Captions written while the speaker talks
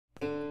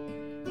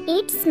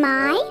It's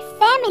my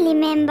family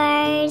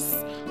members.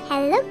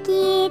 Hello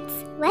kids,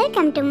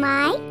 welcome to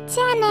my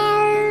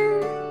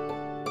channel.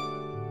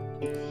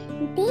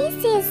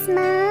 This is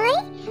my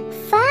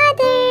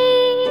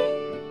father.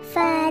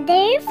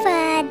 Father,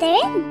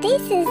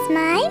 this is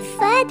my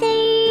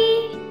father.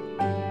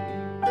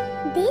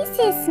 This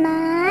is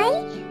my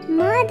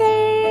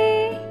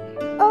mother.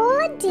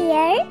 Oh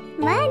dear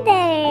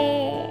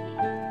mother.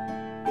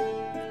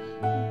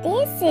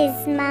 This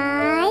is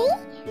my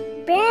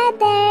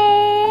brother.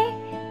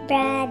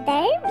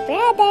 Brother.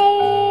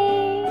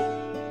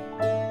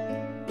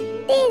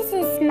 This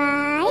is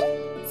my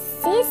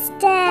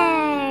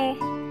sister.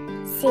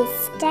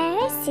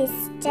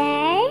 Sister.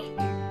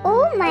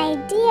 Oh my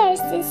dear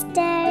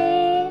sister.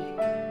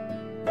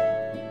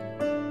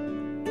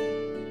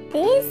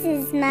 This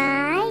is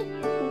my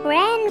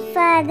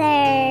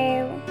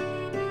grandfather.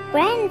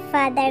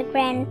 Grandfather.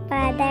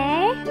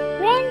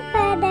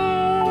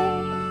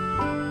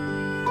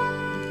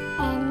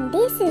 And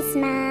this is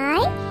my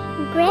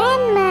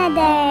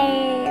grandmother.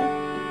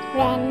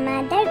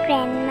 Grandmother.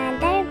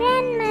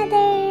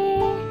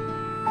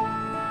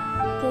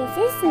 This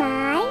is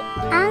my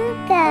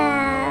uncle.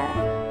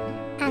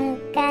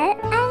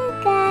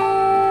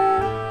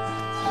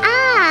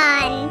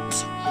 Aunt.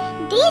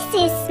 This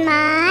is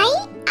my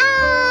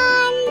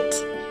aunt.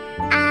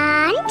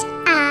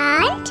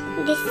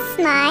 This is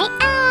my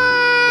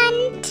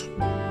aunt.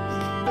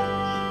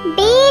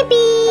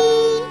 Baby,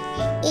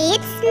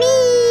 it's me.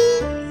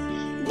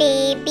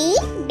 Baby,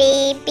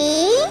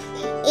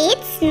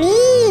 it's me,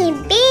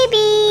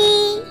 baby.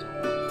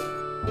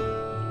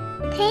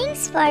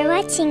 Thanks for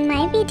watching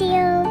my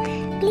video.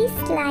 Please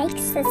like,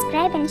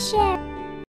 subscribe and share.